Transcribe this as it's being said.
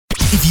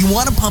If you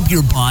want to pump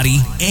your body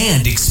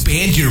and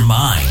expand your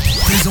mind,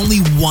 there's only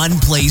one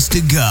place to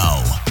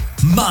go.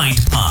 Mind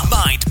Pump.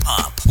 Mind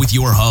Pump with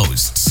your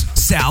hosts,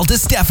 Sal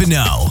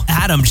DiStefano,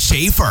 Adam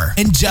Schafer,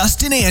 and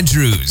Justin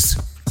Andrews.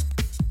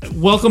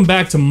 Welcome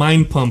back to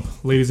Mind Pump,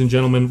 ladies and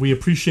gentlemen. We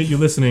appreciate you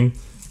listening.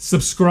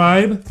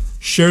 Subscribe,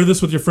 share this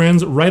with your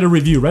friends, write a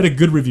review, write a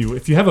good review.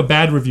 If you have a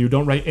bad review,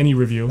 don't write any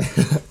review.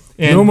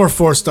 And no more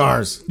 4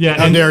 stars. Yeah,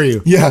 how dare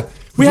you? Yeah.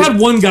 We had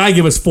one guy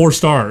give us 4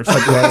 stars.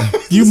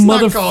 You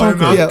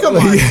motherfucker. Yeah, come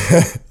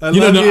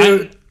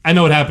on. I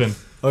know what happened.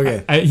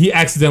 Okay. He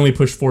accidentally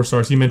pushed 4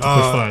 stars. He meant to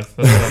push 5.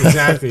 That's what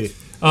Exactly.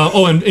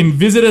 and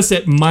visit us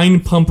at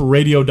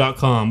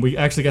mindpumpradio.com. We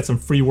actually got some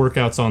free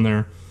workouts on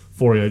there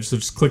for you. So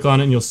just click on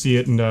it and you'll see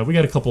it. And we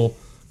got a couple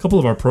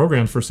of our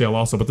programs for sale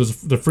also. But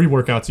there's the free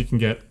workouts you can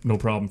get no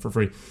problem for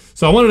free.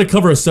 So I wanted to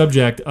cover a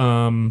subject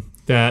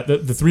that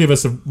the three of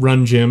us have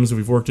run gyms.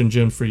 We've worked in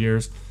gyms for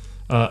years.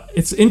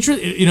 It's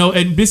interesting,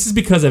 and this is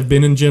because I've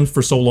been in gyms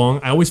for so long.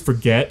 I always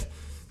forget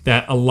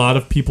that a lot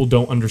of people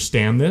don't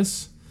understand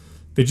this.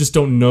 They just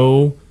don't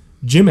know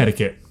gym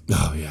etiquette.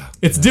 Oh yeah,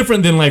 it's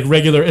different than like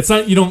regular. It's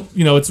not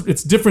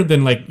it's different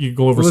than like you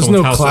go over. There's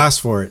someone's no house. class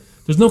for it.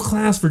 There's no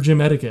class for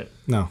gym etiquette.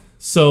 No.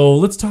 So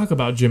let's talk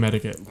about gym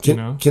etiquette. I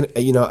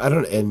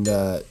don't.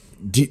 And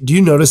do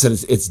you notice that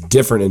it's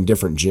different in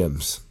different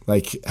gyms?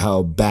 Like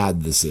how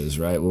bad this is,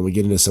 right? When we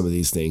get into some of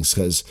these things,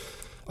 because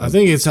I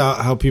think it's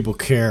how people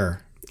care.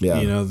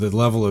 Yeah. The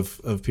level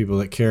of people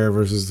that care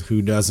versus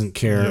who doesn't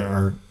care,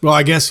 or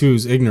I guess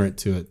who's ignorant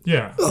to it.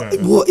 Yeah.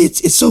 Well,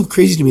 it's so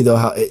crazy to me though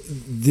how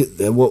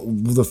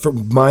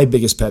my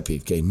biggest pet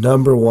peeve. Okay,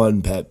 number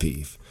one pet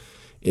peeve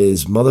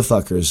is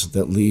motherfuckers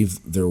that leave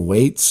their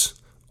weights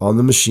on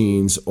the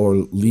machines or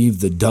leave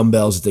the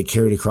dumbbells that they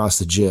carried across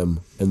the gym,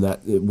 and that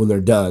when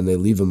they're done, they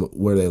leave them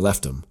where they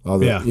left them. You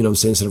know what I'm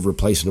saying? Instead of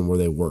replacing them where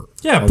they were.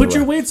 Yeah, put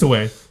your weights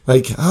away.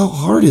 Like, how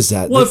hard is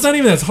that? Well, it's not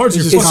even that hard.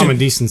 It's just common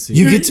decency.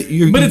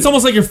 But it's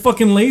almost like you're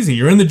fucking lazy.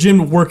 You're in the gym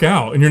to work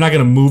out, and you're not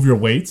going to move your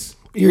weights.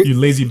 You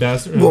lazy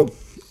bastard. Well,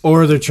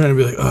 or they're trying to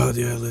be like, oh,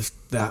 dude, I lift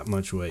that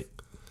much weight.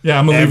 Yeah,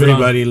 I'm gonna leave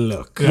everybody it on.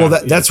 Look. Yeah.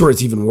 Well, that's where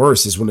it's even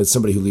worse is when it's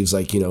somebody who leaves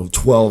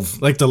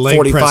 12, like the leg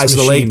 45s press to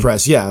the leg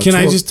press. Yeah. Can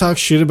I just talk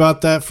shit about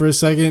that for a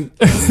second?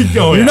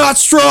 You're not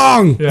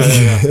strong.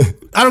 Yeah.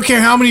 I don't care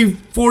how many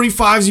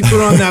 45s you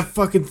put on that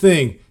fucking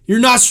thing.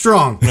 You're not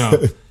strong.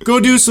 No. Go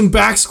do some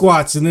back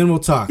squats and then we'll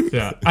talk.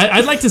 Yeah.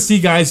 I'd like to see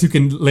guys who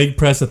can leg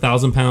press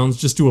 1,000 pounds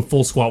just do a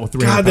full squat with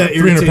 300 God, that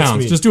pounds. 300 irritates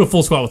pounds. me. Just do a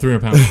full squat with 300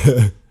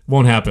 pounds.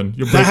 Won't happen.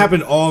 That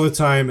happened all the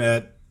time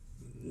at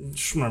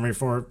Schmarmy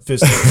for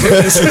Fist. I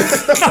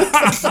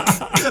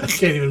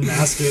can't even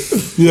mask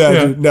it.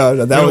 Yeah. Dude, no.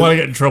 That don't want to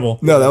get in trouble.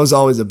 No, that was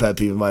always a pet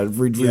peeve of mine.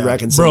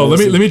 Bro,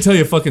 let me tell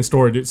you a fucking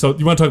story, dude. So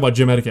you want to talk about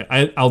gym etiquette?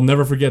 I'll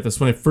never forget this.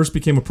 When I first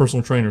became a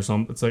personal trainer,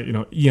 so it's like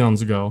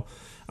eons ago.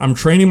 I'm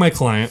training my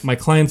client. My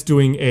client's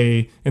doing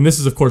and this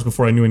is of course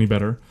before I knew any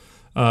better.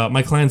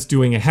 My client's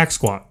doing a hack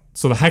squat.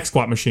 So the hack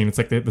squat machine, it's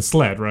like the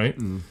sled, right?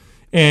 Mm.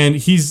 And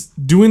he's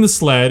doing the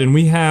sled, and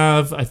we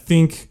have, I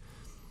think,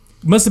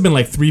 must have been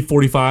like 3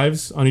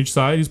 45s on each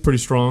side. He's pretty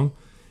strong.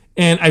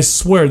 And I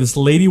swear, this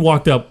lady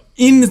walked up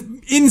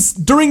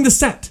during the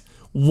set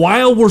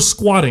while we're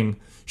squatting.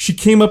 She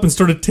came up and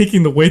started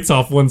taking the weights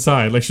off one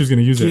side like she was going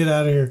to use it. Get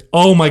out of here.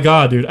 Oh my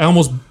God, dude. I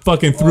almost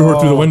fucking threw her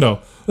through the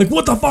window. Like,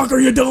 what the fuck are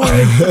you doing?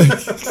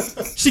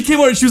 She came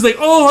over and she was like,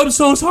 oh, I'm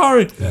so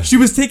sorry. Yeah. She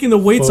was taking the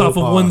weights off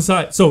of one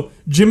side. So,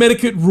 gym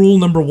etiquette rule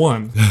number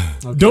 1.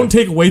 Okay. Don't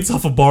take weights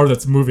off a bar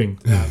that's moving.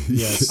 Yeah.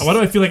 Yes. Why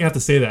do I feel like I have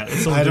to say that?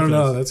 It's so I don't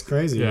know. That's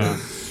crazy. Yeah.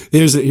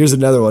 Here's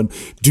another one.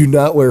 Do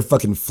not wear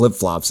fucking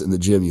flip-flops in the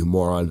gym, you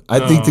moron. I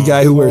think the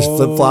guy who wears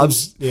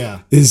flip-flops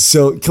is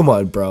so... Come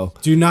on, bro.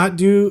 Do not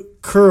do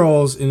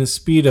curls in a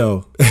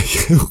Speedo.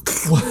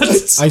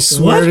 What? I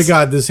swear to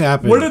God, this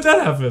happened. Where did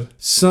that happen?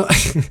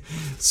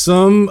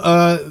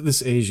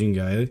 This Asian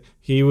guy,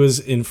 he was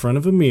in front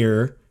of a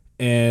mirror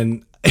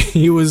and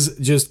he was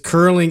just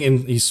curling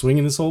and he's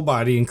swinging his whole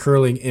body and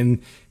curling,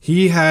 and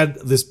he had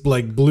this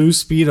like blue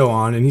Speedo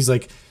on and he's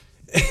like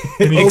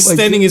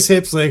extending his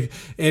hips like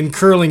and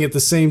curling at the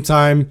same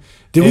time.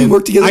 Did we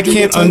work together? I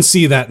can't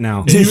unsee that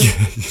now.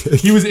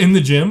 He was in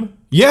the gym?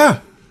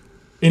 Yeah.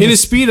 In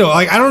his Speedo.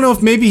 Like, I don't know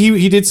if maybe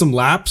he did some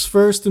laps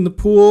first in the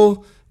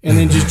pool and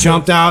then just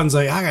jumped out and was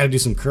like, I gotta do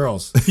some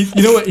curls.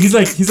 You know what? He's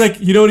like,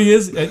 you know what he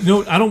is?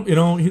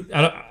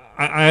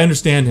 I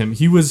understand him.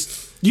 He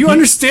was... You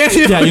understand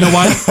him? Yeah, you know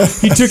why?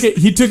 He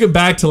took it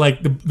back to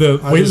like the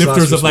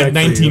weightlifters of like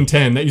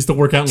 1910 that used to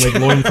work out in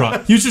like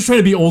loincloth. He was just trying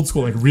to be old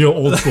school, like real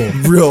old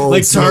school.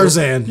 Like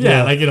Tarzan.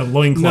 Yeah, like in a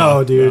loincloth.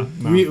 No, dude.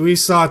 Yeah, no. We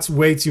saw it's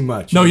way too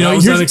much. No,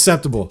 it's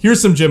unacceptable.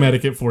 Here's some gym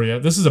etiquette for you.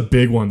 This is a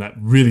big one that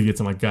really gets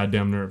on my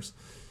goddamn nerves.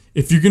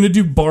 If you're going to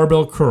do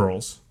barbell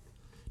curls,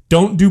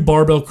 don't do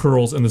barbell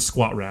curls in the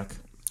squat rack.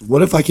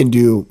 what if I can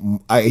do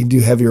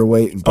heavier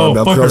weight and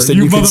barbell fucker, curls than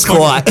you you can motherfucker.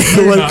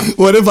 squat?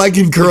 what if I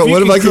can curl?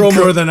 What if I can curl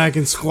curl more than I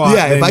can squat?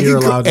 Yeah, then if I you're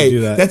can allowed to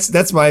do that.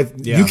 That's my.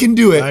 Yeah, you can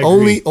do it I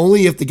agree.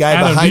 only if the guy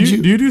Adam, behind do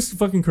you do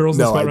fucking curls? in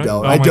the No, squat I rack?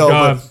 don't. Oh I my don't.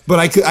 God. But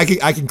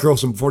I can curl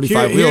some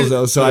 45 Here- wheels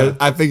though. So yeah.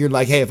 I figured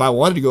like, hey, if I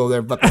wanted to go over there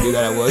and fucking do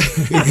that, I would.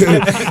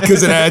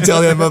 Because then I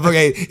tell that motherfucker,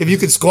 hey, if you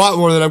can squat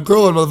more than I'm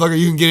curling, motherfucker,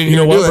 you can get in You here.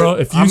 know and what, do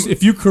bro? it.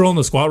 If you curl in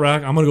the squat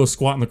rack, I'm gonna go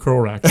squat in the curl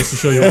rack just to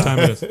show you what time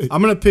it is.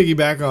 I'm gonna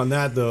piggyback on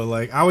that though.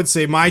 Like I would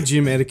say, my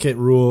gym etiquette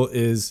rule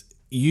is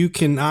you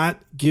cannot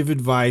give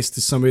advice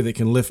to somebody that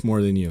can lift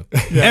more than you.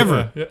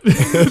 Ever, Yeah.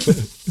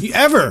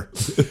 ever.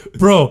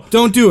 Bro.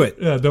 Don't do it.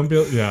 Yeah, don't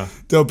be. Yeah,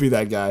 Don't be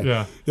that guy.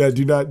 Yeah.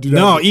 Do not.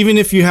 No, even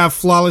if you have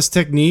flawless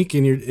technique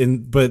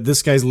but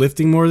this guy's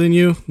lifting more than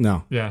you,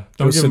 no. yeah. Go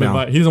Don't give sit him down.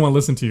 advice. He doesn't want to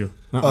listen to you.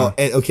 Oh,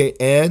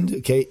 and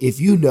if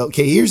you know,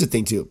 here's the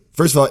thing too.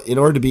 First of all, in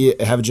order to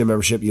have a gym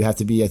membership, you have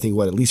to be, I think,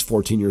 at least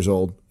 14 years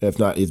old. If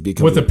not, it'd be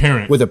With a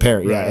parent. With a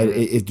parent, yeah. Right, And right.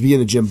 it'd be in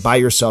the gym by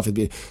yourself.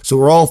 So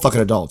we're all fucking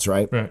adults,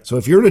 right? Right. So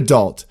if you're an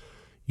adult,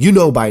 you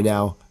know by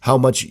now how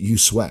much you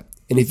sweat,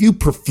 and if you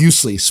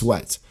profusely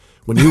sweat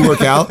when you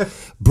work out,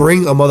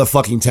 bring a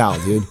motherfucking towel,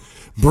 dude.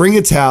 Bring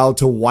a towel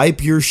to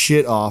wipe your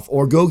shit off,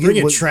 or go get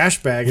Bring a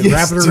trash bag and Yes,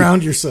 wrap it dude.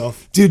 around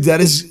yourself. Dude, that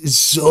is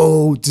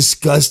so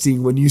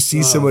disgusting when you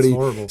see somebody it's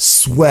horrible.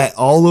 sweat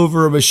all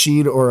over a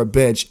machine or a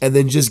bench and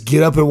then just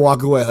get up and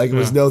walk away like it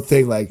was no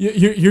thing. Like,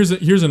 Here's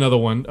another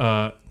one.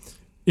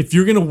 If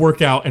you're gonna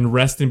work out and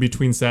rest in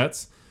between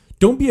sets,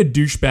 don't be a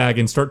douchebag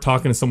and start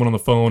talking to someone on the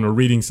phone or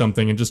reading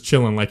something and just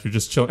chilling like you're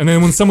just chilling. And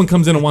then when someone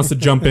comes in and wants to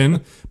jump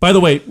in, by the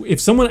way, if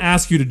someone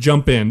asks you to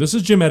jump in, this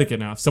is gym etiquette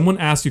now. If someone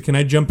asks you, can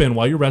I jump in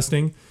while you're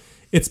resting?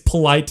 It's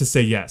polite to say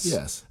yes.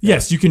 Yes.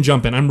 Yes, you can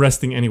jump in. I'm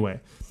resting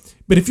anyway.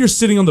 But if you're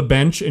sitting on the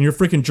bench and you're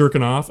freaking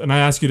jerking off and I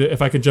ask you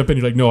if I can jump in,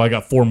 you're like, no, I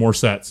got 4 more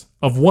sets.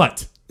 Of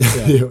what?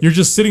 You're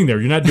just sitting there.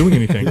 You're not doing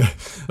anything.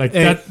 Like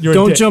Hey, that. You're a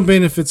don't dick. jump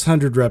in if it's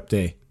 100 rep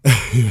day.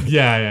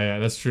 Yeah,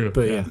 that's true.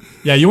 But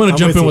yeah, you want to I'm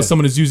jump with in you. with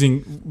someone who's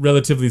using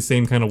relatively the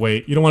same kind of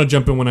weight. You don't want to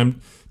jump in when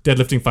I'm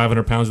deadlifting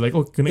 500 pounds. You're like,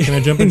 oh, can I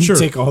jump in? You Sure.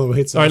 take all the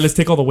weights All off. right, let's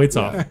take all the weights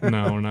off.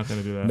 No, we're not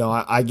going to do that. no,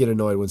 I get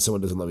annoyed when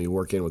someone doesn't let me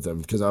work in with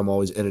them because I'm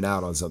always in and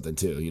out on something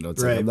too. You know,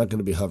 it's like, Right. I'm not going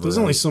to be hovering. There's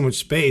only so much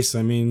space.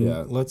 I mean,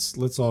 Yeah.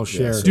 let's all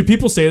share. Do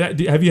people say that?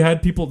 Have you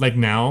had people like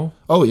now?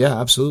 Oh yeah,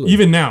 absolutely.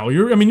 Even now,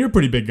 you're a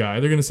pretty big guy.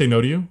 They're going to say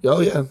no to you. Oh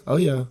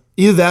yeah.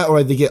 Either that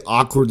or they get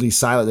awkwardly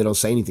silent. They don't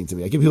say anything to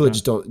me. I get people that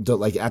just don't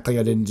like act like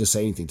I didn't just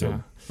say anything to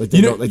them. Like they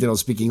You know- they don't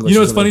speak English. You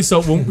know, or it's funny.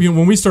 something. So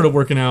when we started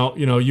working out,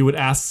 you would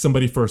ask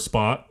somebody for a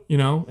spot,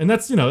 and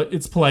that's,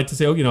 it's polite to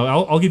say, oh,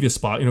 I'll give you a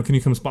spot. Can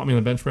you come spot me on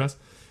the bench press?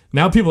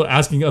 Now people are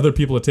asking other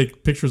people to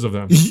take pictures of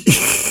them.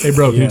 Hey,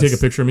 bro, can you take a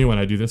picture of me when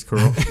I do this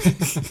curl?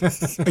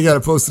 I gotta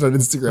post it on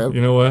Instagram.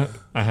 You know what?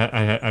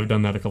 I've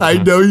done that a couple I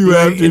times. know you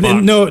have to. And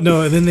then, no, and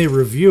then they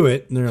review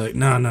it and they're like,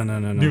 no.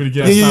 Do it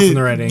again. That's not from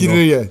the right angle.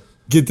 Yeah.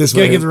 Get this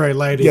Gotta way. get the right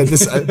lighting. Yeah,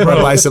 this my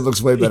bicep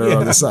looks way better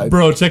on the side.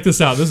 Bro, check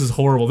this out. This is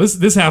horrible.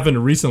 This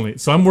happened recently.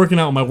 So I'm working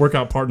out with my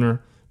workout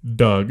partner,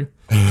 Doug,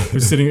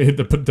 who's sitting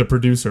the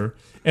producer,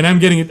 and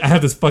I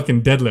have this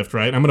fucking deadlift,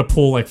 right? I'm gonna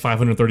pull like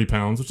 530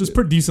 pounds, which is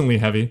pretty decently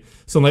heavy.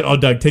 So I'm like, oh,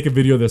 Doug, take a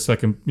video of this so I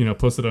can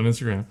post it on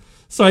Instagram.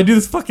 So I do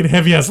this fucking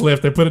heavy ass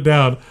lift. I put it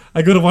down.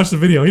 I go to watch the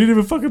video. He didn't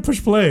even fucking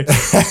push play.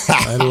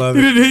 I love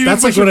He didn't it.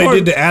 That's like push what I record.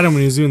 did to Adam when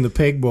he was doing the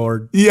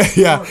pegboard. Yeah.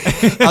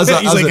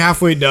 He's like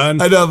halfway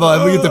done. I know, but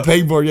I look at the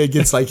pegboard. Yeah, it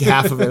gets like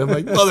half of it. I'm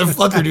like,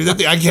 motherfucker, dude, that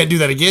thing, I can't do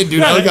that again,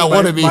 dude. I only got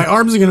one of me. My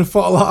arms are gonna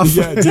fall off.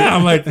 Yeah,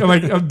 I'm like,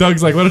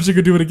 Doug's like, why don't you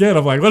go do it again?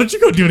 I'm like, why don't you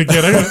go do it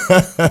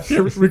again?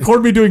 Here,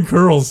 record me doing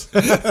curls.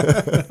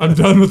 I'm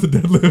done with the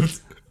deadlift.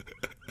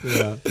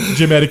 Yeah.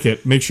 Gym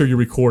etiquette. Make sure you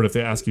record if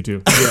they ask you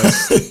to.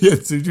 Yeah,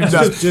 dude, you're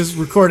not- Just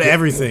record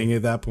everything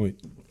at that point.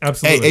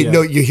 Absolutely. Hey,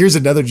 no, here's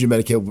another gym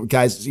etiquette.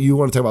 Guys, you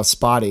want to talk about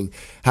spotting.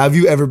 Have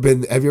you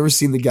ever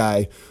seen the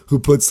guy who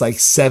puts like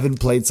 7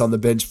 plates on the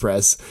bench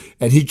press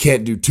and he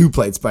can't do 2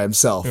 plates by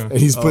himself? And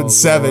he's putting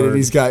 7 Lord. and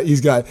he's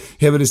got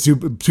him and his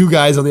two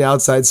guys on the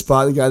outside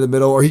spot, the guy in the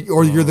middle, or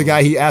you're the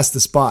guy he asked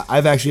to spot.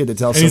 I've actually had to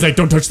tell And he's like,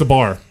 don't touch the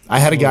bar. I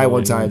had a guy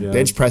one time God.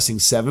 bench pressing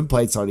 7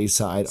 plates on each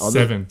side.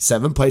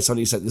 Seven plates on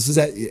each side. This was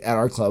at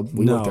our club.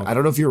 We No. worked there. I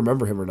don't know if you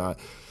remember him or not.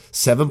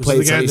 7 So the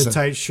plates guy on in each the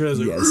side. tight shirt.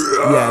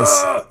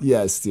 Like,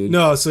 Yes, dude.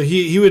 No, so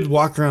he would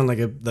walk around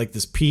like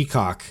this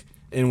peacock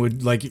and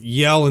would like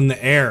yell in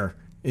the air.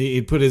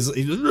 He'd put his.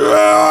 Wait.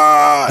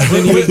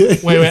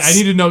 I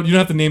need to know. You don't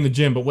have to name the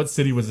gym, but what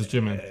city was this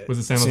gym in? Was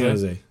it San Jose? San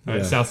Jose. All right,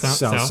 Yeah. South.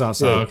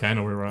 South. Oh, okay, I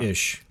know where we're at.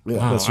 Ish.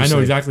 Wow, Let's I just know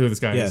say. exactly who this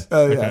guy Yeah. is.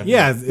 Oh, yeah. Okay.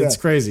 Yeah, it's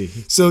crazy.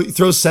 So he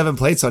throws 7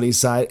 plates on each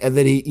side, and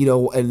then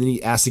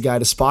he asks the guy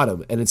to spot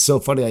him. And it's so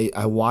funny.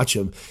 I watch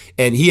him,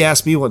 and he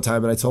asked me one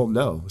time, and I told him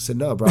no. I said,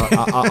 no, bro,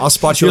 I'll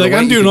spot you. You're on like, the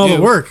I'm weight you doing can all do."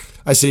 the work.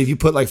 I said, if you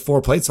put like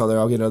 4 plates on there,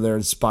 I'll get on there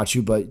and spot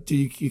you. But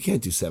dude, you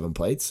can't do 7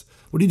 plates.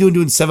 What are you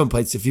doing 7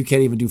 plates if you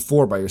can't even do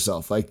 4 by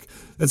yourself? Like,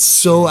 that's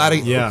so out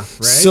of Yeah, right?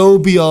 so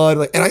beyond.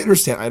 Like, and I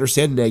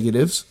understand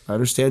negatives. I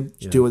understand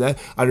doing that.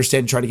 I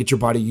understand trying to get your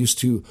body used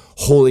to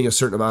holding a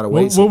certain amount of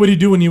weight. What would he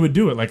do when you would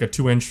do it? Like a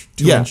 2 inch?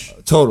 Yeah,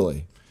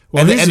 totally.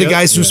 Well, and here's the the-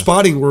 guys who yeah.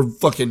 spotting were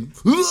fucking.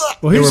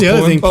 Well, here's They the were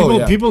other thing. pulling- People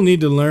yeah. people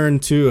need to learn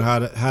too how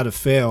to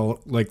fail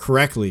like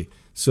correctly.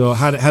 So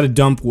how to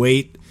dump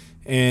weight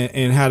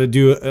and how to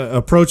do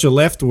approach a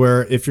lift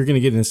where if you're going to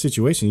get in a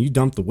situation, you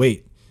dump the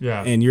weight.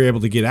 Yeah. And you're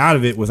able to get out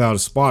of it without a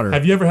spotter.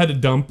 Have you ever had to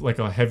dump like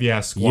a heavy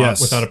ass squat Yes.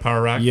 without a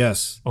power rack?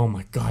 Yes. Oh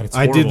my god, it's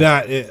I horrible. did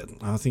that.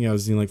 I think I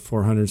was doing like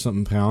 400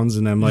 something pounds,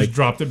 and I'm You like, just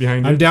dropped it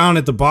behind you. I'm down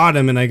at the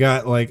bottom, and I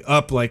got like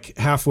up like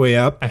halfway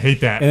up. I hate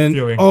that And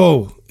feeling.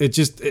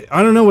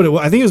 I don't know what it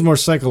was. I think it was more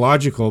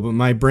psychological, but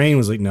my brain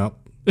was like, nope,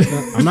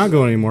 I'm not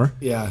going anymore.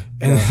 Yeah.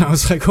 And I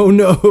was like, oh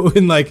no.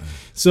 And like,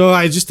 so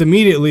I just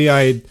immediately,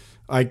 I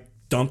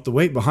dumped the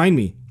weight behind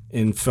me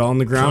and fell on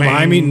the ground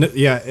Clang. behind me.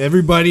 Yeah.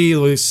 Everybody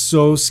was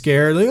so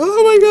scared. Like,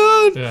 oh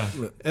my God.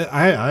 Yeah.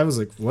 I was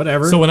like,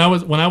 whatever. So when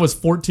I was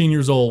 14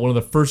 years old, one of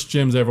the first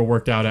gyms I ever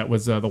worked out at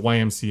was the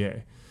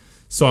YMCA.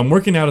 So I'm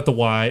working out at the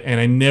Y, and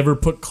I never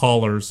put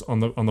collars on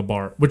the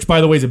bar, which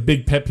by the way is a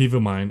big pet peeve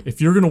of mine.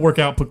 If you're gonna work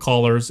out, put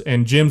collars.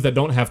 And gyms that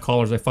don't have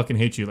collars, I fucking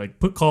hate you. Like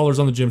put collars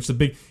on the gym. It's a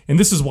big, and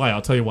this is why.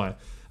 I'll tell you why.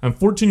 I'm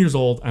 14 years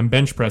old. I'm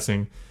bench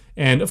pressing.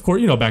 And of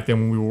course, back then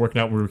when we were working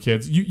out when we were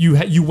kids,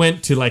 you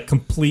went to like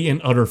complete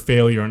and utter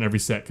failure on every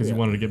set because you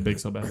wanted to get big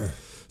so bad.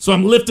 So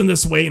I'm lifting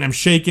this weight and I'm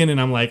shaking and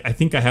I'm like, I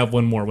think I have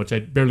one more, which I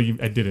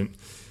didn't.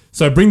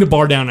 So I bring the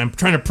bar down, I'm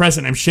trying to press it,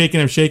 and I'm shaking,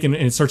 and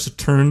it starts to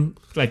turn,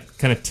 like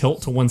kind of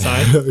tilt to one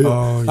side.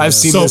 I've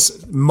seen So-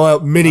 this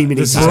many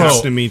This times. has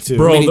happened to me too.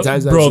 Bro, Many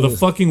times I've seen the this.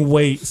 fucking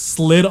weight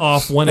slid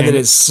off one And end.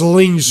 then it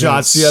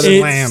slingshots the other.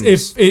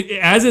 Slams.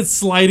 As it's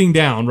sliding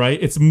down, right?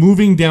 It's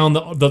moving down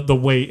the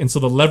weight, and so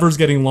the lever's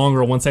getting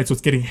longer on one side, so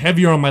it's getting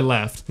heavier on my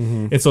left,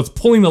 and so it's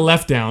pulling the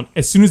left down.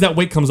 As soon as that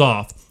weight comes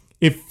off,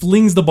 it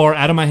flings the bar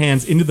out of my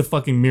hands into the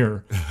fucking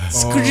mirror.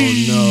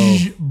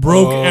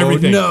 Broke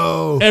everything.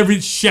 no.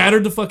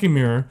 Shattered the fucking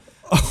mirror.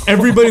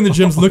 Everybody in the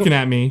gym's looking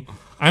at me.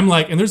 I'm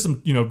like, and there's some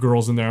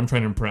girls in there I'm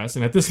trying to impress,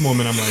 and at this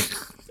moment I'm like,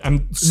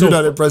 I'm so You're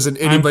not impressing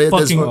anybody I'm at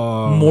this fucking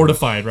point.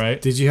 mortified,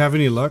 right? Did you have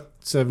any luck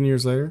 7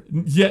 years later?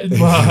 Yeah.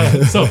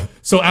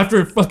 So after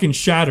it fucking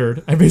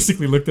shattered, I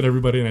basically looked at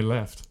everybody and I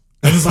left.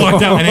 I just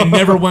walked out and I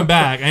never went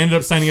back. I ended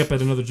up signing up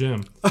at another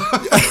gym.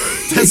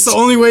 That's the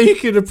only way you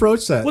could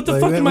approach that. What the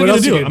Like, fuck am I what gonna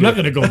else you do? I'm not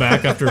gonna go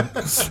back after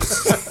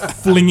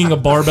flinging a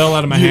barbell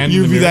out of my hand.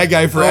 You'll in the be mirror. that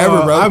guy forever,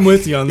 Oh, bro. I'm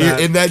with you on that.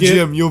 In that Get-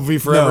 gym, you'll be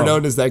forever No.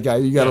 known as that guy.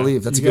 You gotta Yeah.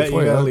 leave. That's a You good got- you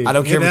point. gotta Huh? leave. I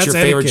don't care if it's That's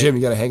your favorite etiquette. gym.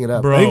 You gotta hang it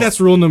up. Bro. I think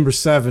that's rule number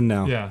 7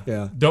 now.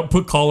 Yeah. Don't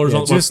put collars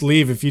on. Just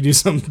leave if you do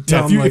something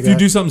dumb if you like if you that.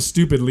 do something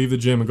stupid, leave the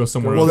gym and go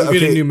somewhere Well, else.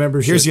 get a new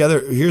membership.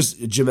 Here's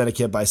gym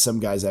etiquette by some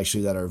guys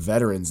actually that are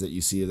veterans that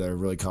you see that are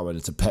really common.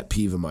 It's a pet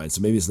peeve of mine.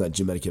 So maybe it's not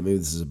gym etiquette. Maybe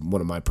this is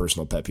one of my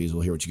personal pet peeves.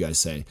 We'll hear what you guys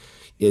say.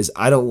 Is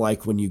I don't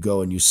like when you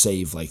go and you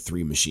save like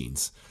 3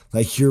 machines.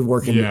 Like you're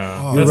working.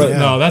 Yeah. You're That's right-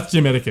 no, that's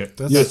gym etiquette.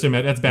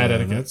 That's bad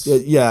etiquette.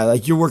 Yeah,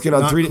 like you're working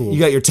on Not 3. cool. You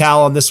got your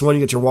towel on this one,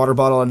 you got your water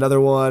bottle on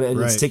another one, and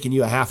it's Right. taking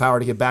you a half hour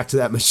to get back to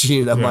that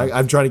machine. I'm Yeah. like,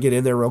 I'm trying to get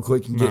in there real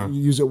quick and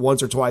use it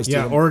once or twice.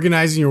 Yeah, dude.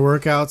 organizing your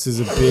workouts is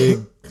a big,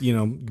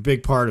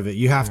 big part of it.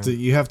 You have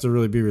to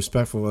really be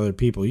respectful of other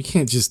people. You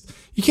can't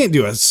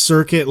do a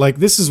circuit. Like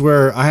this is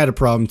where I had a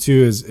problem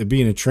too, is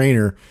being a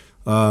trainer.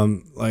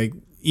 Like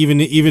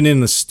even in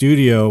the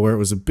studio where it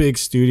was a big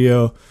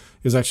studio,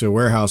 it was actually a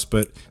warehouse,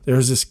 but there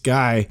was this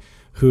guy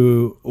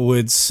who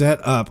would set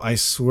up, I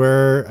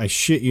swear, I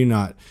shit you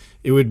not,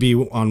 it would be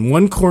on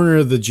one corner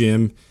of the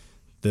gym,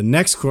 the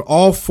next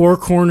all 4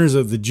 corners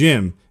of the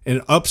gym,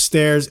 and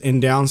upstairs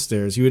and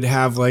downstairs. He would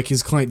have like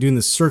his client doing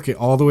the circuit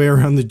all the way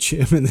around the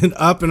gym and then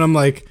up, and I'm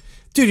like,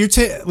 dude,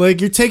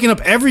 you're taking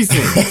up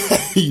everything.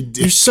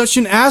 You're such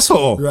an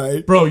asshole.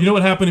 Right. Bro, you know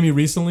what happened to me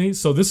recently?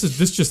 So this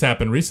just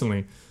happened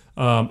recently.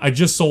 I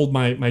just sold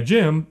my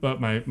gym, but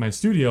my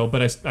studio,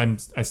 but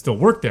I still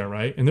work there,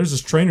 right? And there's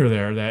this trainer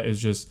there that is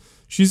just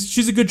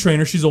she's a good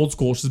trainer. She's old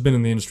school. She's been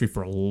in the industry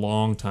for a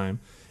long time.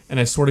 And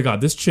I swear to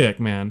God, this chick,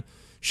 man,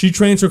 she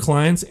trains her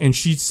clients and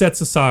she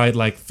sets aside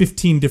like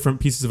 15 different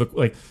pieces of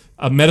like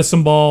a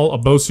medicine ball, a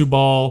Bosu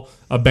ball,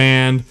 a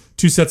band,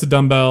 2 sets of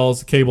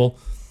dumbbells, a cable.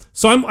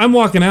 So I'm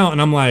walking out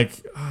and I'm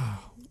like,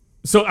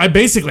 so I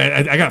basically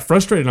I got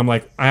frustrated. I'm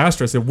like, I asked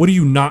her, I said, what are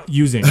you not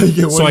using?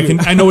 So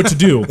I know what to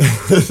do.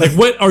 Like,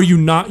 what are you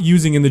not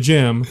using in the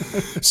gym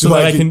so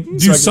that I can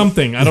do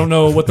something? I don't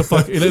know what the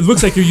fuck. It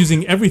looks like you're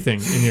using everything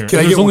in here. Can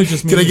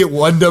I get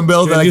one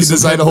dumbbell that I can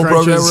design a whole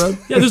program around?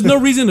 Yeah, there's no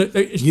reason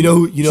to. You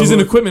know she's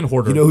an equipment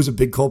hoarder. You know who's a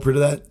big culprit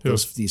of that?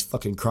 These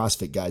fucking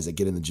CrossFit guys that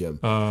get in the gym.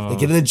 They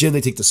get in the gym, they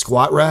take the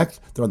squat rack,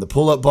 they're on the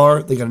pull-up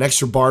bar, they got an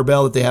extra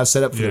barbell that they have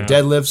set up for their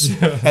deadlifts,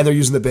 and they're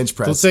using the bench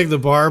press. They'll take the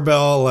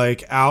barbell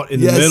like out in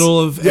the middle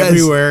of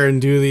everywhere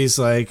and do these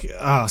like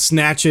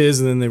snatches,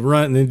 and then they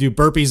run and then do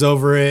burpees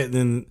over it, and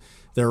then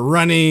they're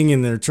running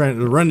and they're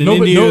running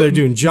into you. They're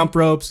doing jump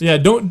ropes. Yeah,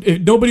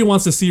 nobody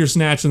wants to see your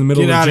snatch in the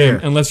middle Get of out the of gym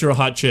here. unless you're a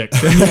hot chick.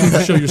 Then you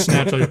can show your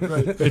snatch.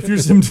 If you're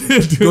some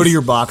dude, Go to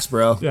your box,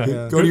 bro.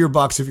 Yeah. Go to your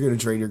box if you're going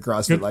to train your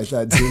CrossFit like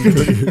that,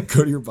 dude.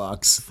 Go to your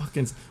box.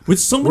 fucking with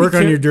so many Work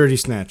on your dirty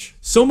snatch.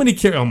 so many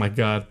oh my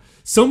god,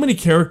 So many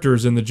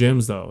characters in the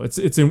gyms though.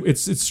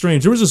 It's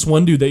strange. There was this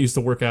one dude that used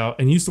to work out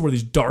and he used to wear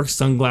these dark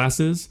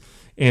sunglasses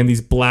and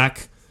these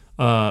black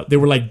they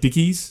were like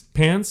Dickies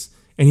pants,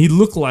 and he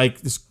looked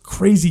like this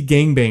crazy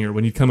gangbanger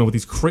when he'd come in with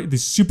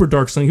these super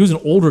dark sunglasses. He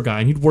was an older guy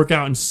and he'd work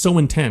out and so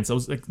intense. I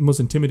was like the most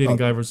intimidating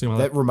guy I've ever seen in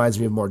my life. That reminds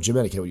me of more gym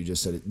etiquette. What you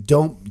just said.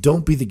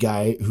 Don't be the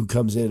guy who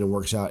comes in and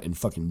works out in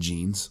fucking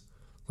jeans.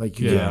 Like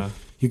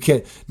you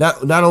can't.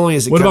 Not only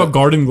is it. What about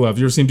garden gloves?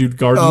 You ever seen dude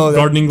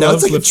gardening gloves? That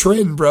was like a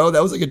trend, bro.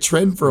 That was like a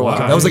trend for a while.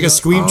 That was like a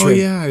Scream trend.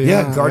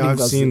 Yeah. Gardening I've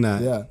gloves. seen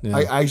that. Yeah.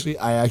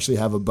 I actually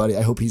have a buddy.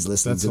 I hope he's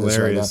listening That's to this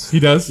hilarious. right now. He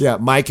does. Yeah,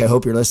 Mike. I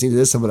hope you're listening to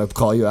this. I'm gonna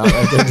call you out.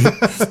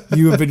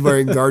 You have been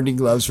wearing gardening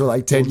gloves for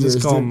like 10 years.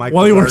 Just call him dude. Mike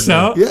While he works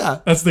Gardner. out. Yeah.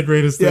 That's the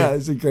greatest thing. Yeah,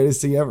 it's the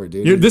greatest thing ever,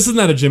 dude. This is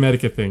not a gym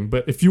etiquette thing,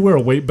 but if you wear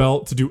a weight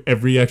belt to do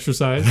every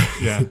exercise,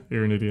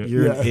 you're an idiot.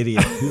 You're an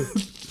idiot.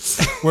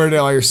 Where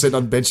now you're sitting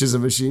on benches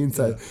and machines.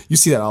 You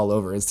see that all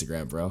over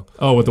Instagram, bro.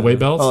 Oh, with the weight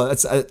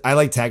belts? Oh, I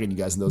like tagging you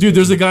guys in those. Dude,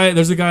 pictures.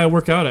 there's a guy I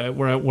work out at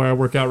where I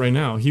work out right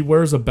now. He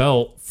wears a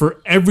belt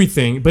for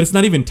everything, but it's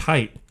not even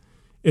tight.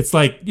 It's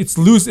like it's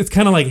loose. It's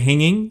kind of like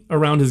hanging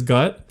around his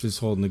gut. Just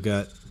holding the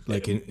gut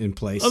like in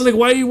place. I'm like,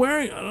 why are you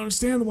wearing? I don't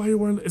understand why you're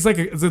wearing. Is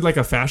it like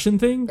a fashion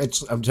thing?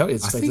 I'm telling you,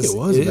 it's I like think this, it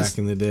was is. back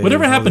in the day.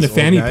 Whatever All happened to those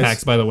old fanny guys.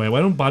 packs? By the way, why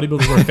don't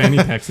bodybuilders wear fanny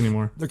packs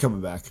anymore? They're coming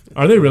back.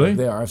 Are they really?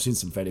 They are. I've seen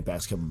some fanny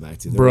packs coming back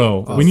too.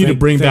 Bro, we need to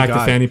bring thank back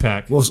God. the fanny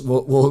pack. We'll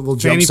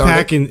Fanny jumpstart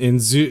pack it. and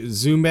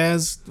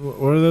Zumbaz.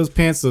 What are those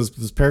pants?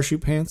 Those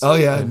parachute pants? Oh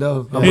yeah,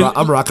 no, Hey,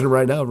 I'm rocking them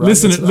right now. Bro.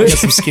 listen-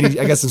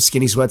 I got some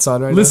skinny sweats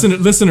on right now.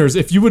 Listeners,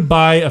 if you would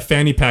buy a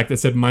fanny pack that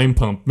said Mind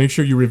Pump, make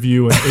sure you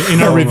review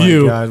in our Oh my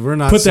review. God, we're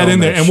not put that in selling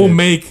there, that and we'll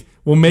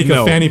make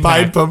No, a fanny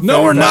pack. Mind Pump No,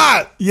 fanny we're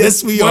pack. not.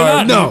 Yes, we Why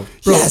are. not? No.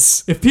 Bro,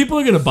 Yes. If people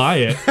are gonna buy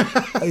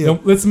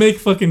it, let's make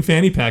fucking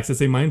fanny packs that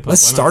say Mind Pump.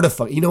 Let's Why not? start a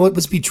fuck. You know what?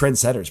 Let's be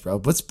trendsetters,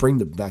 bro. Let's bring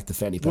back the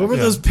fanny pack. What were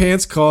those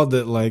pants called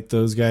that like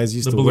those guys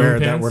used The to balloon wear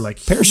that pants? were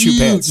like Parachute huge?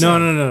 pants.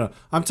 No.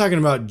 I'm talking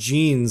about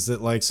jeans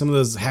that like some of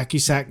those hacky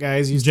sack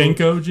guys used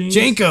Janko jeans? to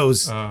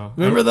Jankos. Oh,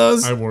 Remember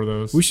those? I wore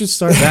those. We should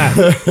start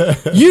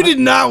that. You did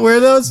not wear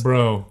those?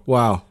 Bro,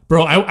 Wow.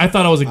 I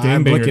thought I was a gangbanger.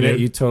 I'm looking dude. at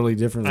you totally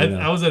differently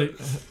now. I thought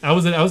I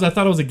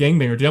was a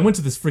gangbanger, dude. I went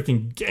to this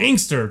freaking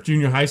gangster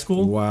junior high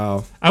school.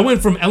 Wow. I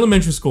went from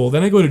elementary school,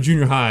 then I go to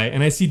junior high,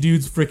 and I see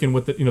dudes freaking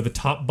with the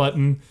top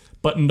buttoned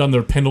on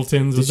their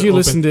Pendletons. Did you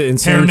listen to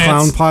Insane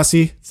Clown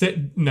Posse?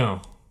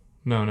 No,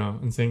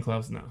 Insane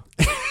Clowns, no.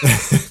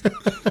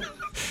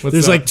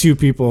 There's like two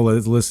people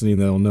that's listening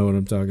that'll know what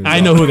I'm talking about.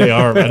 I know who they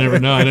are. I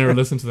never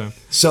listened to them.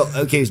 So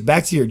okay,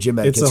 back to your gym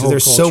etiquette. It's a So whole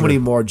there's so culture. many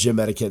more gym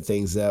etiquette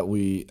things that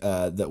we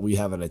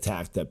haven't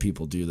attacked that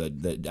people do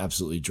that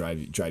absolutely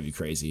drive you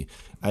crazy.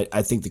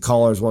 I think the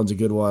collars one's a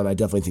good one. I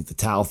definitely think the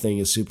towel thing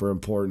is super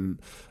important.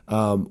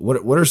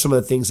 What are some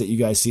of the things that you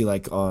guys see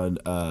like on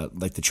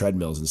like the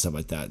treadmills and stuff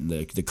like that and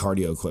the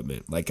cardio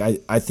equipment? Like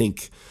I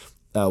think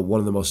one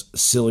of the most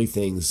silly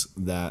things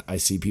that I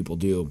see people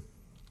do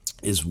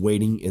is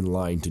waiting in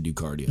line to do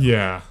cardio.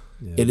 Yeah.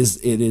 It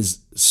is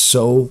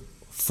so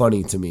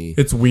funny to me.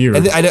 It's weird.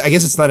 And I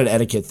guess it's not an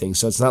etiquette thing,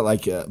 so it's not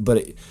like, to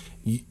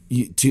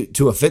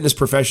a fitness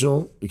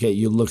professional, okay,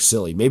 you look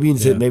silly. Maybe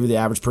the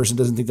average person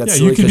doesn't think that's Yeah,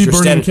 silly. you could 'cause be you're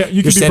burning. standing-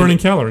 You could you're be burning standing-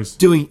 calories.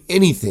 doing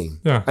anything.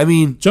 Yeah. I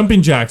mean,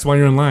 Jumping jacks while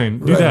you're in line.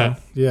 Do Right.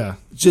 that. Yeah.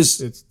 just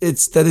that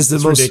is the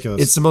it's most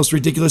ridiculous. It's the most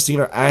ridiculous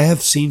thing. I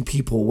have seen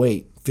people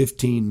wait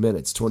 15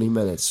 minutes, 20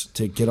 minutes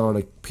to get on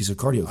a piece of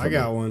cardio equipment. I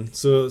got one.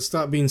 So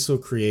stop being so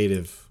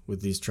creative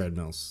with these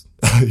treadmills.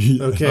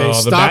 Okay, Oh,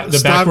 stop. the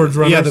backwards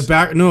runners? Yeah, the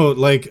back. No,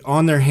 like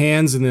on their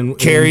hands and then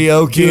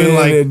Karaoke doing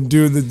like and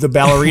doing the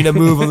ballerina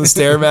move on the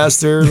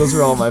Stairmaster. Those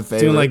are all my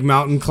favorite. doing like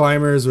mountain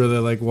climbers where they're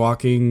like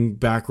walking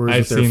backwards I've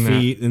with their seen that.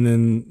 feet, and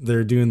then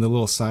they're doing the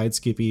little side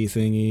skippy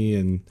thingy.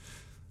 And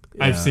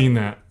I've seen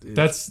that.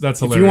 That's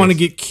hilarious. if you want to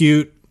get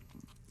cute,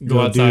 Go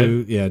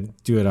outside?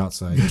 Do it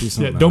outside. Do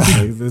something. don't else.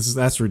 be- Like,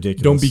 that's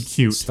ridiculous. don't be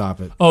cute.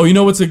 Stop it. Oh, you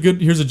know what's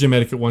here's a gym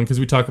etiquette one because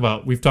we've talked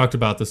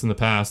about this in the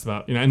past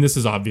about, and this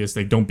is obvious,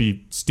 like don't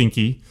be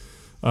stinky.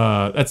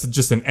 That's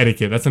just an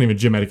etiquette. That's not even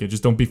gym etiquette.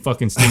 Just don't be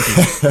fucking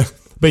stinky.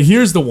 But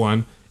here's the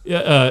one.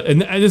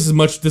 And this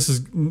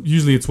is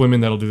usually it's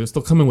women that'll do this.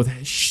 They'll come in with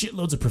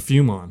shitloads of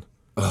perfume on.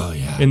 Oh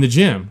yeah. In the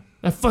gym.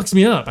 That fucks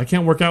me up. I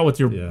can't work out with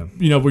your,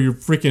 where you're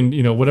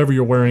freaking, whatever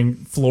you're wearing,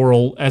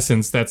 floral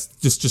essence that's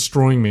just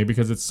destroying me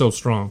because it's so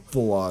strong.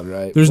 Full on,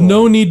 right? There's Full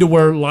no on. need to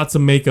wear lots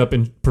of makeup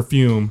and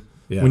perfume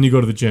when you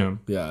go to the gym.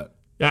 Yeah.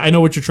 Yeah, I know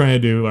what you're trying to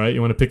do, right? You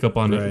want to pick up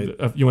on Right.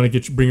 it. You want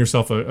to bring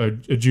yourself a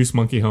juice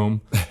monkey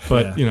home,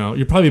 but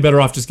you're probably better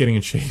off just getting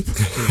in shape.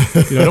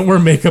 Don't wear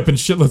makeup and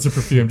shitloads of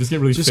perfume. Just get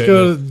really Just fit.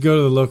 go to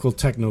the local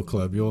techno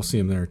club. You'll see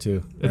them there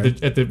too.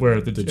 Right? at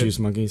the Juice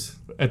Monkeys.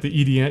 at the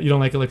EDM. You don't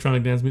like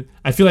electronic dance music?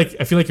 I feel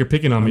like you're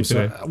picking on me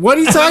So- today. what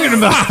are you talking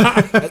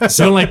about? You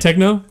don't like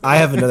techno, I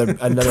have another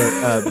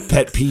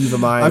pet peeve of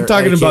mine. I'm or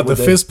talking etiquette about the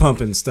with it. fist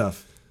pumping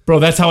stuff. bro?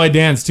 That's how I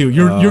dance too.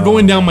 You're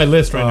going down my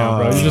list right now,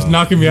 bro. You're just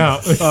knocking me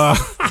out.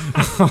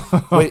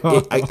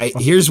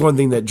 Here's one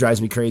thing that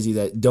drives me crazy.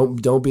 That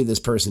don't be this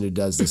person who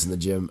does this in the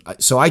gym.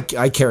 So I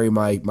carry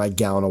my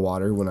gallon of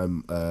water when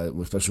I'm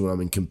especially when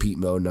I'm in compete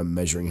mode and I'm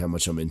measuring how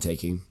much I'm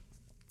intaking.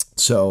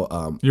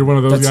 So you're one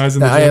of those guys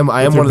in the gym.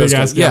 I am one of those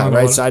guys. Yeah,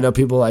 right. So I know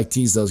people like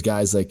tease those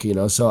guys, like, you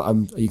know.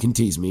 So you can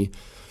tease me,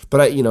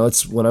 but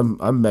it's when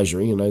I'm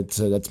measuring, and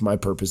that's my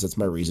purpose, that's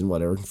my reason,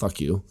 whatever.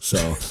 Fuck you.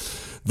 So.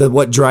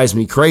 What drives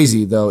me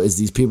crazy, though, is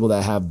these people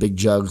that have big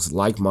jugs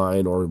like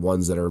mine, or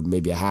ones that are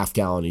maybe a half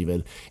gallon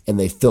even, and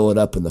they fill it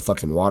up in the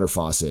fucking water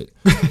faucet.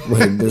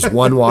 When there's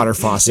one water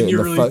faucet in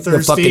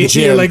the fucking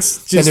gym, like,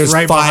 and there's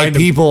right 5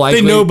 people. Like,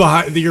 they know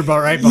that you're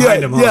right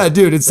behind them. Huh? Yeah,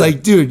 dude. It's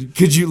like, dude,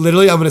 could you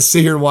literally? I'm gonna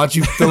sit here and watch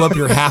you fill up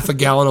your half a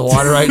gallon of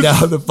water right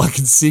now in the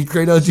fucking sink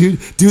right now, dude.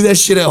 Do that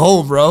shit at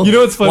home, bro. You know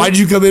what's funny? Why did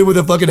you come in with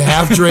a fucking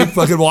half drink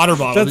fucking water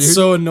bottle? That's dude?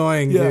 so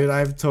annoying, dude.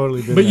 I've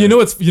totally been. But there. you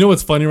know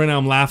what's funny right now?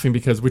 I'm laughing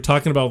because we're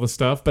talking about all this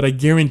stuff, but I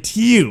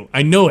guarantee you,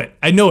 I know it.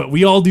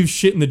 We all do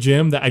shit in the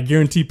gym that I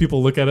guarantee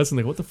people look at us and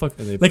like, what the fuck?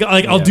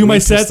 I'll do my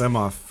sets. Them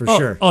off for oh,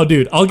 sure. Oh,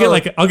 dude, I'll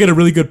get a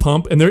really good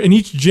pump, and they're in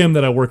each gym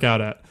that I work out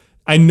at.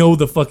 I know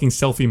the fucking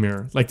selfie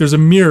mirror. Like, there's a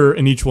mirror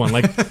in each one.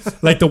 Like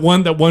the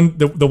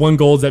one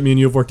golds that me and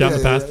you have worked out in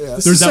the past.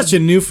 This is such a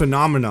new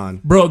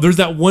phenomenon, bro. There's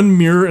that one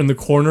mirror in the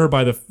corner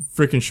by the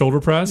freaking shoulder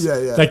press.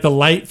 Yeah. Like the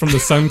light from the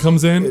sun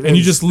comes in, and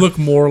you just look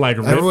more like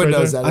Rick. Everyone right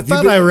knows there. that. I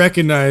thought I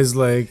recognized,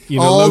 like,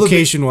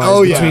 location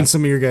wise between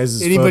some of your guys'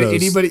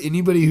 photos.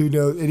 Anybody who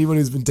knows, anyone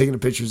who's been taking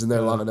pictures in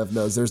there long enough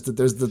knows there's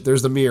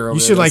the mirror. You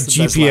should like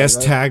GPS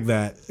tag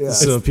that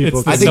so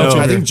people can know.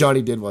 I think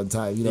Johnny did one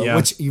time.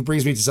 Which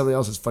brings me to something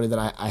else that's funny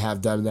that I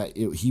have done that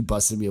he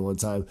busted me one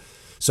time.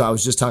 So I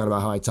was just talking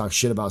about how I talk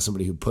shit about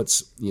somebody who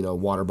puts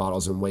water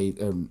bottles and weight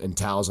and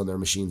towels on their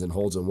machines and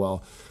holds them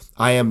well.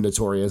 I am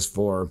notorious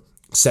for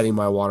setting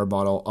my water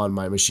bottle on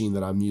my machine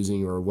that I'm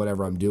using or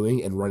whatever I'm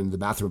doing and running to the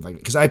bathroom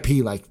because I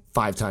pee like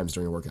 5 times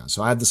during a workout.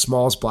 So I have the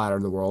smallest bladder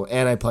in the world,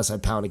 and I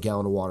pound a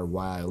gallon of water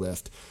while I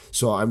lift.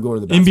 So I'm going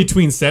to the bathroom. In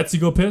between sets, you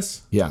go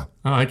piss? Yeah.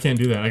 Oh, I can't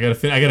do that. I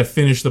gotta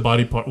finish the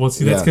body part. Well,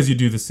 see, that's because you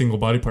do the single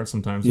body part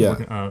sometimes. Yeah.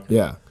 Okay.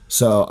 Yeah.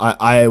 So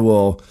I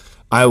will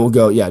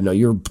go. Yeah, no,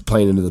 you're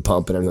playing into the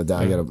pump and everything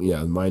like that. I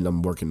gotta, mine.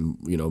 I'm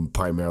working,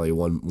 primarily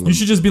one. You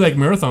should just be like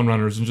marathon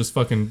runners and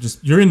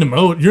just you're in the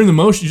mode. You're in the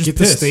motion. You just get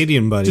piss. the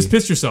stadium buddy. Just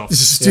piss yourself. This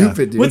is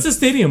stupid, dude. What's a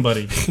stadium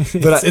buddy?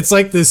 But it's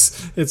like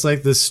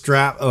this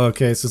strap. Oh,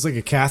 okay, so it's like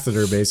a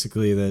catheter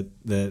basically that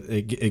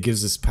it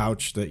gives this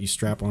pouch that you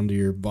strap onto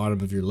your bottom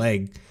of your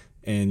leg,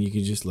 and you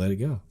can just let it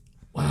go.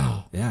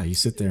 Wow. Yeah, you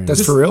sit there. And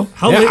That's for real?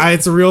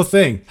 It's a real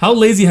thing. How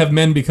lazy have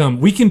men become?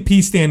 We can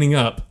pee standing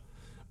up.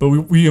 But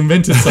we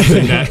invented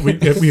something that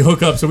we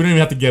hook up so we don't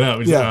even have to get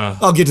up.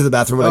 I'll get to the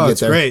bathroom when I get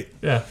there. Great.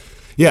 Yeah.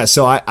 Yeah,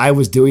 so I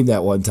was doing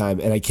that one time,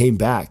 and I came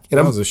back. And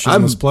that was a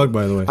shameless plug,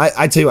 by the way.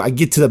 I tell you, I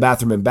get to the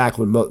bathroom and back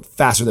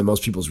faster than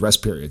most people's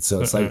rest periods. So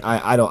it's like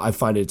I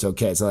find it's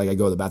okay. It's not like I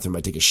go to the bathroom,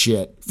 I take a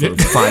shit for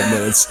 5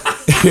 minutes,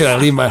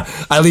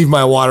 I leave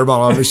my water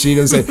bottle on the machine,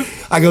 and say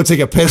I go take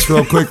a piss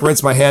real quick,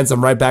 rinse my hands,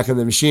 I'm right back in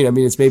the machine. I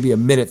mean, it's maybe a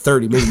minute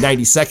 30, maybe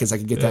 90 seconds I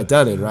could get that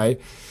done in,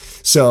 right?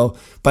 So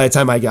by the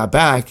time I got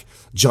back,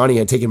 Johnny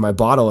had taken my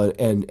bottle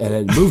and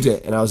had moved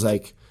it, and I was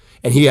like,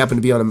 and he happened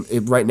to be on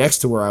right next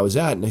to where I was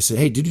at, and I said,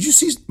 "Hey, did you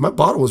see my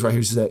bottle was right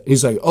here?"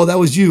 He's like, "Oh, that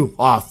was you."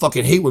 Oh, I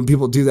fucking hate when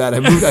people do that. I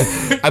moved,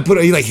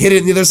 he like hit it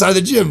in the other side of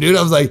the gym, dude.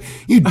 I was like,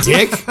 "You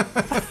dick!"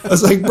 I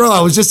was like, "Bro,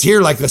 I was just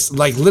here like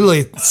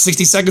literally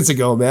 60 seconds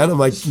ago, man." I'm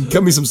like,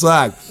 "Cut me some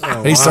slack,"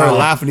 and he started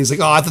laughing. He's like,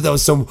 "Oh, I thought that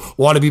was some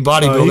wannabe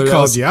bodybuilder." He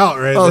called you out,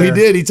 right? Oh, there. he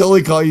did. He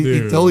totally called you. He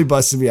totally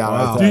busted me out.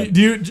 Wow. Right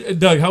there.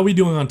 Doug? How are we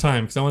doing on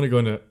time? Because I want to go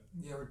into.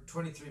 Yeah, we're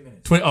 23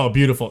 minutes. Oh,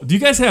 beautiful. Do you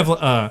guys have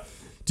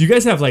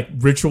like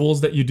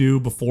rituals that you do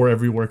before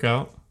every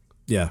workout?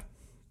 Yeah.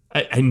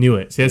 I knew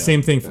it. See,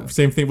 same thing.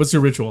 What's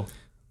your ritual?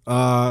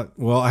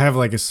 Well, I have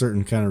like a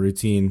certain kind of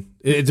routine.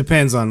 It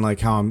depends on like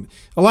how I'm.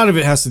 A lot of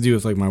it has to do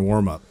with like my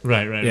warm up.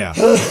 Right. Yeah.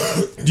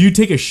 Do you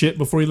take a shit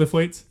before you lift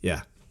weights?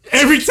 Yeah.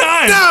 Every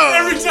time. No!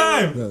 Every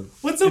time. No.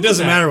 What's up? It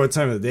doesn't matter what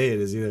time of the day it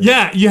is either.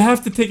 Yeah, you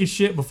have to take a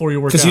shit before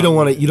you work out. Because you don't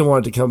want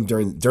it to come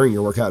during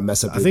your workout and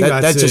mess up. I think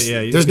that's just, it.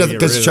 Yeah, there's nothing.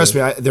 Because trust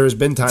me, there's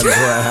been times where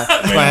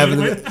I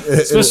haven't.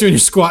 Especially when you're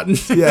squatting.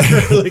 Yeah.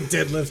 Like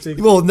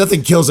deadlifting. Well,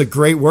 nothing kills a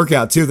great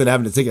workout too than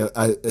having to take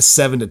a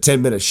 7 to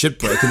 10 minute shit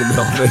break in the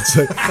middle of it.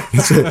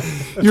 It's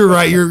like, you're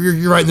right.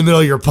 You're right in the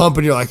middle of your pump,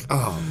 and you're like,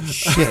 oh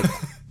shit.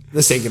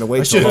 This ain't gonna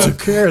wait till home.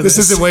 Took care of this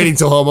isn't waiting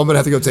till home. I'm gonna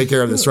have to go take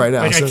care of this right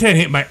now. Like, I can't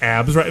hit my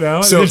abs right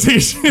now. So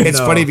it's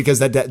funny because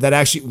that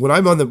actually when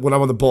I'm on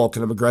the bulk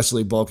and I'm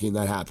aggressively bulking,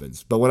 that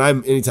happens. But when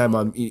anytime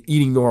I'm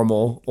eating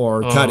normal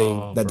or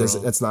cutting,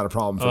 that's not a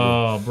problem for me.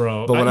 Oh,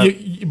 bro.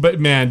 But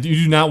man,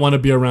 you do not want to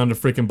be around a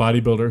freaking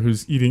bodybuilder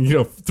who's eating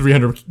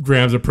 300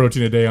 grams of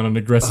protein a day on an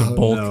aggressive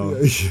bulk.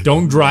 No.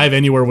 Don't drive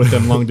anywhere with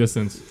them long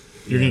distance.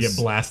 You're gonna get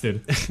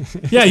blasted.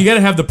 Yeah, you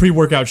gotta have the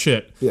pre-workout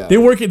shit. Yeah. They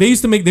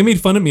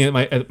made fun of me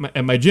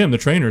at my gym, the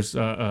trainers,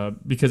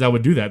 because I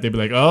would do that. They'd be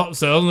like, "Oh,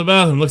 Sal's in the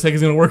bathroom. Looks like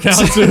he's gonna work out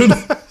soon."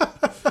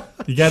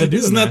 You got to do it.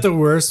 Isn't man. that the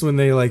worst when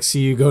they like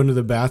see you go into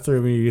the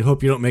bathroom and you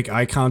hope you don't make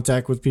eye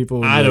contact with people?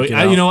 When I you, don't. like, get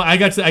I, you out? know, I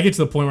get to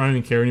the point where I don't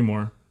even care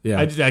anymore. Yeah.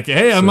 I just like,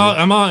 hey, I'm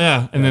out.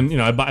 Yeah. And then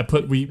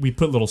we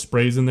put little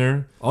sprays in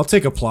there. I'll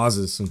take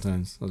applauses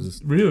sometimes. I'll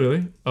just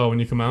Really? Oh, when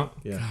you come out.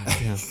 yeah.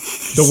 Yeah.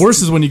 The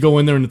worst is when you go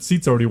in there and the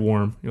seat's already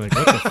warm. You're like,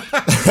 what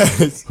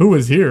the who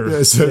was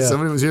here? So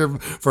somebody was here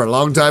for a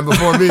long time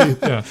before me.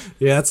 Yeah.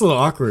 Yeah, that's a little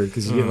awkward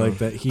because you get like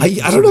that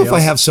heat. I don't know if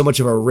I have so much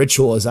of a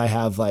ritual as I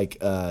have like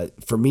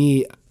for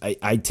me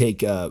I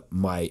take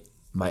my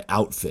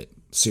outfit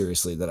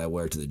seriously that I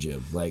wear to the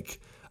gym. Like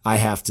I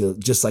have to,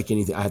 just like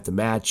anything, I have to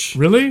match.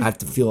 Really? I have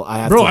to feel. I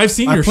have Bro, to, I've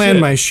seen I your plan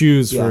shit. my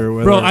shoes Yeah. for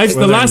whether, Bro,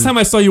 the last time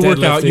I saw you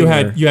work out, you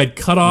deadlifting had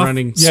cut off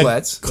running sweats,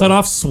 sweats. cut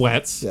off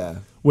sweats. Yeah.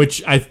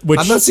 Which I'm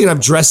not saying I'm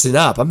dressing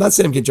up. I'm not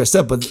saying I'm getting dressed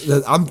up, but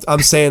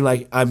I'm saying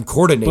like I'm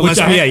coordinating. Well,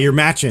 I- yeah, you're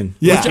matching.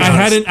 Yeah.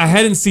 Which I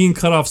hadn't seen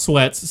cut off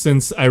sweats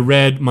since I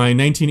read my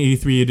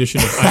 1983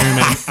 edition of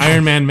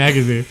Iron Man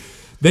magazine.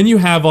 Then you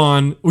have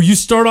on, or you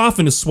start off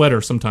in a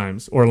sweater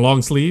sometimes, or a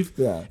long sleeve.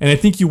 Yeah. And I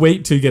think you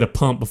wait till you get a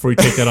pump before you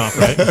take that off,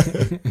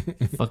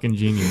 right? Fucking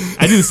genius.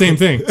 I do the same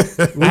thing.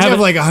 We have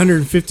like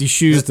 150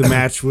 shoes to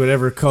match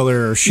whatever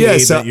color or shade Yeah,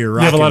 so that you're you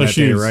rocking. have a lot of that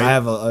day, shoes. right? I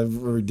have a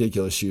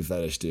ridiculous shoe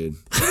fetish, dude.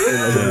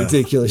 Like a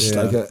ridiculous,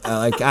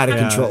 like out of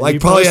control. You Like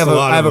probably post have a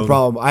lot I have of a them.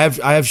 problem.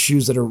 I have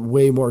shoes that are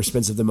way more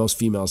expensive than most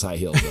females' high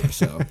heels are.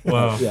 So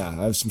Wow. yeah,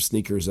 I have some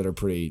sneakers that are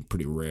pretty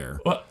rare.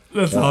 Well,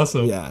 that's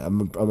awesome. Yeah,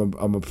 I'm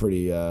a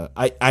pretty.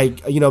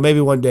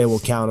 Maybe one day we'll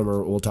count them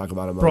or we'll talk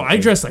about them. Bro, I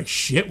dress like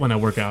shit when I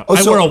work out. Oh,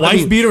 I so, wear a I wife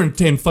mean- beater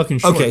and fucking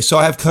shorts. Okay, so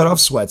I have cut off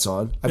sweats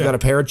on. I've Yeah. got a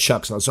pair of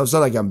Chucks on, so it's not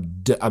like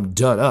I'm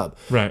done up.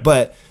 Right.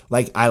 But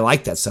like I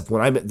like that stuff.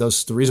 When I'm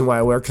the reason why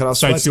I wear cut off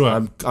Sights sweats, you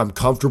up. I'm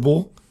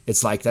comfortable.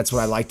 It's like that's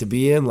what I like to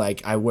be in.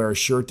 Like I wear a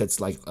shirt that's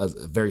like a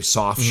very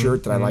soft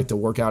shirt that I like to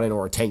work out in,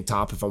 or a tank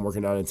top if I'm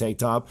working out in a tank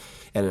top,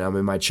 and then I'm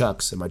in my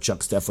Chucks, and my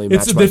Chucks definitely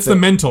match my It's the fit.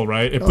 mental,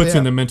 right? It puts you yeah.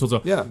 in the mental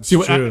zone. Yeah, See,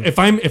 it's true.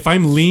 if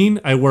I'm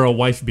lean, I wear a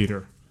wife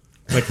beater,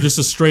 like just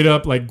a straight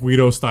up like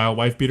Guido style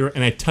wife beater,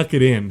 and I tuck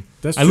it in.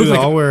 That's I true. look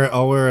like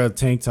I'll wear a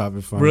tank top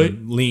if I'm Really?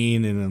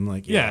 lean and I'm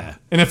like yeah.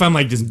 And if I'm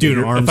like just Doing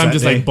bigger, arms if I'm that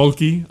just day. like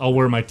bulky, I'll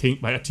wear my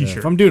t-shirt.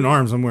 If I'm doing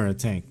arms, I'm wearing a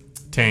tank.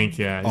 Tank,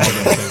 yeah.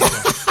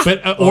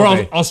 But or All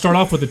day. I'll start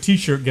off with a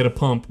t-shirt, get a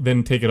pump,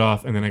 then take it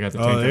off, and then I got the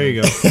tank. Oh, there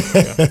you go.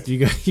 You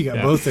got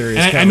Yeah. both areas.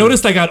 And I covered.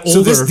 noticed I got So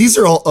older. these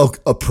are all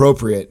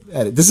appropriate.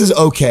 This is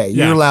okay.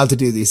 You're Yeah. allowed to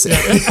do these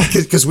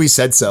because we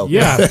said so.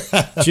 yeah.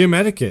 gym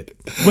etiquette.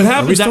 What Are we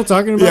happens? still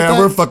talking about Yeah, that?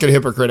 we're fucking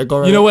hypocritical.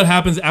 Right You know now. what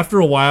happens after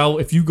a while?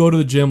 If you go to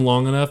the gym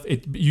long enough,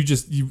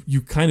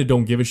 you kind of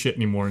don't give a shit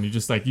anymore, and you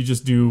just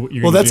do what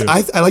you're Well, gonna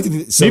that's do. I like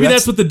to. So Maybe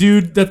that's what the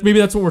dude. Maybe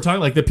that's what we're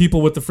talking. Like the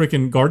people with the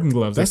freaking garden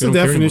gloves. That's like, the they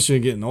don't care definition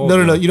of getting old.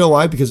 No. man. You know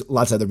why? Because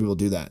lots of other people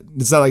do that.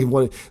 It's not like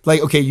one.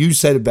 Like okay, you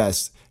said it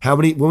best.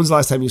 When was the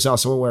last time you saw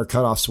someone wear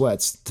cut off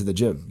sweats to the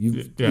gym?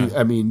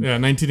 I mean, yeah,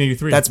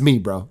 1983. that's me,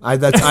 bro. I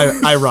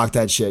rock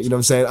that shit. You know what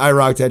I'm saying? I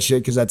rock that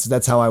shit because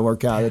that's how I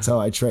work out. That's how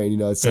I train. You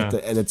know, it's like Yeah.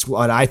 and it's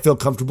what I feel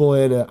comfortable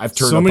in. I've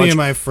turned So a many bunch of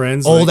my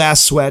friends old like,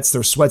 ass sweats.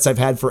 They're sweats I've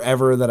had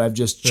forever that I've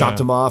just chopped Yeah.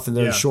 them off and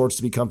they're Yeah. shorts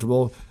to be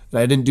comfortable. And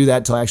I didn't do that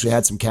until I actually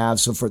had some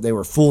calves. So they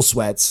were full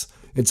sweats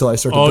until I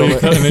started to oh, build you it.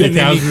 cut, and then and your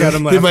then calves you cut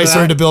them Then I after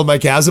started to that. build my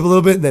calves up a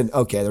little bit, and then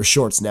okay, they're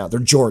shorts now. They're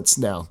jorts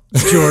now.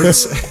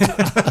 Jorts.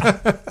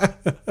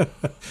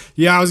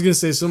 Yeah, I was gonna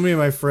say so many of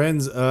my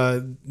friends,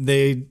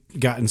 they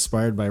got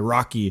inspired by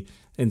Rocky,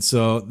 and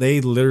so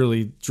they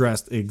literally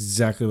dressed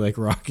exactly like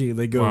Rocky.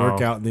 They go Wow.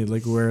 work out and they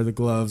like wear the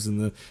gloves and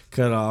the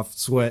cut off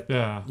sweat.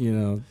 Yeah. You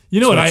know.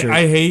 You know what sweatshirt.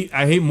 I hate?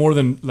 I hate more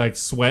than like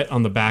sweat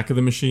on the back of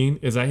the machine.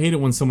 Is I hate it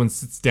when someone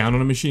sits down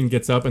on a machine,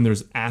 gets up, and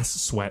there's ass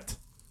sweat.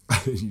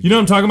 You know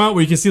what I'm talking about?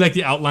 Where you can see like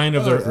the outline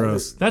of their.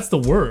 gross. That's the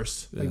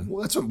worst. Like,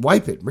 well, that's what.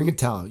 Wipe it. Bring a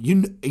towel.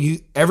 You.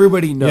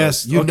 Everybody knows.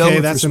 Yes. You know okay,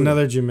 if that's you're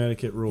another gym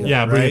etiquette rule.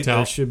 Yeah, bring a right? towel.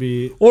 There should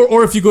be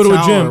Or if you go to a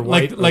towel gym, or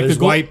wipe, like there's the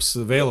gold, wipes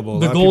available. A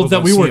the lot of people gold that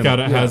don't we see work them. out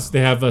at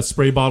they have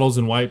spray bottles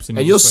and wipes, and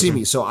And you you'll just see like-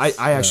 me. So I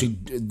actually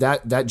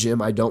that gym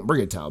I don't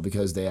bring a towel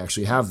because they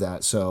actually have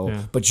that. So,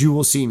 Yeah. but you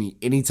will see me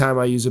anytime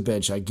I use a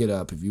bench. I get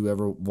up. If you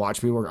ever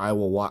watch me work, I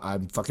will.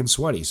 I'm fucking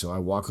sweaty, so I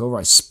walk over.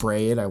 I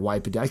spray it. I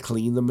wipe it. I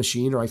clean the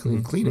machine or I clean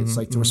it. It's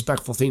like the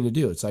respectful thing to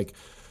do. It's like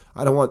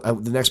I don't want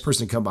the next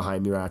person to come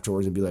behind me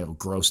afterwards and be like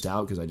grossed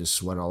out because I just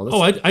sweat all this.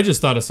 Oh, I just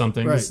thought of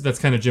something. Right. That's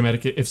kind of gym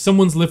etiquette. If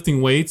someone's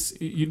lifting weights,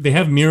 they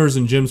have mirrors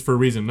in gyms for a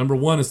reason. Number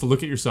one is to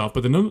look at yourself,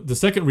 but the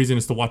second reason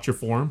is to watch your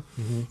form.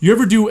 You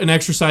ever do an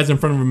exercise in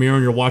front of a mirror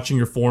and you're watching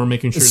your form,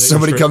 making sure that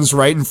Somebody you're straight? comes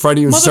right in front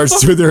of you and starts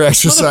Motherfucker- doing their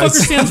exercise.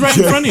 Motherfucker stands right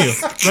in front of you,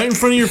 right in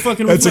front of your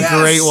fucking. That's a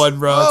Yes! great one,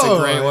 bro. That's a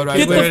great one. Get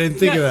Right the- I didn't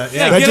think of that.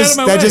 Yeah. yeah, That get just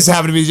out of my way.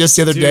 happened to me just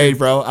the other day,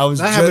 bro. I was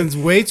that happens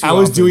way too I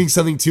was often. doing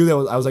something too that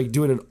I was like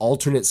doing an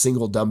alternate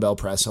single dumbbell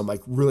press. So I'm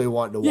like really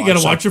wanting to watch. You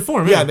gotta watch your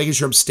form, Yeah, yeah. making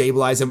sure I'm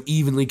stabilized. I'm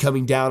evenly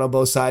coming down on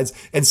both sides.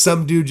 And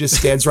some dude just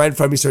stands right in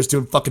front of me, starts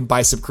doing fucking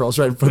bicep curls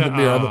right in front of the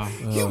mirror. I'm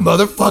like, you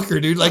motherfucker,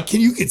 dude! Like,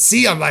 you can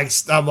see I'm like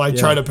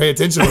trying to pay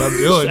attention to what I'm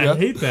doing. I yeah?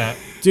 hate that.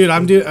 Dude,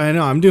 I'm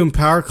doing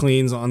power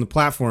cleans on the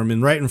platform,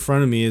 and right in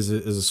front of me is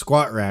a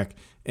squat rack.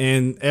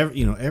 And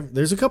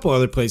there's a couple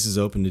other places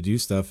open to do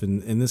stuff,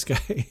 and this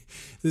guy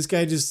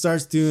just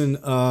starts doing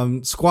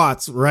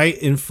squats right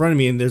in front of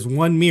me, and there's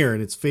one mirror,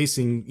 and it's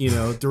facing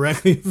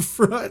directly in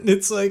front, and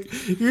it's like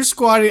you're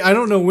squatting. I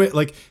don't know when,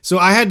 so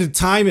I had to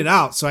time it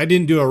out, so I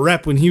didn't do a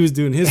rep when he was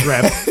doing his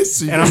rep,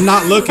 and I'm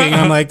not looking.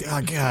 I'm like,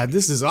 oh god,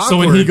 this is awkward. So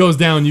when he goes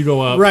down, you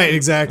go up. Right,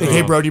 exactly.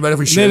 Hey, bro, do you mind if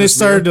we share? Then it this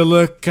started mirror? to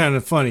look kind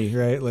of funny,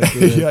 right? Like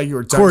Yeah, you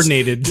were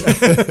coordinated.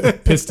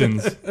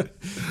 Pistons.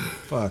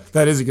 Fuck.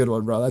 That is a good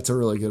one, bro. That's a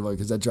really good one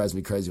because that drives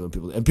me crazy when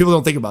people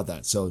don't think about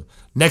that. So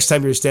next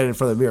time you're standing in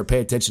front of the mirror,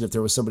 pay attention if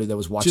there was somebody that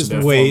was watching.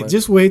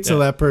 Just wait till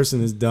that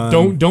person is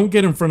done. Don't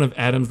get in front of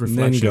Adam's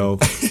reflection. Then go.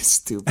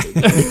 Stupid.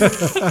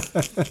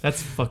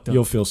 That's fucked up.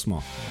 You'll feel small.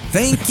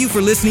 Thank you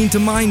for listening to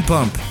Mind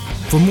Pump.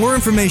 For more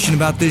information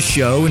about this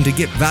show and to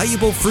get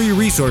valuable free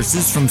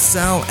resources from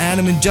Sal,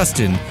 Adam, and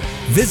Justin,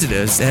 visit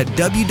us at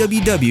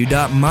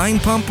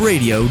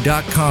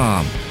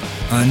www.mindpumpradio.com.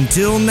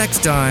 Until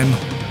next time,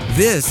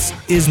 this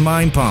is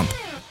Mind Pump.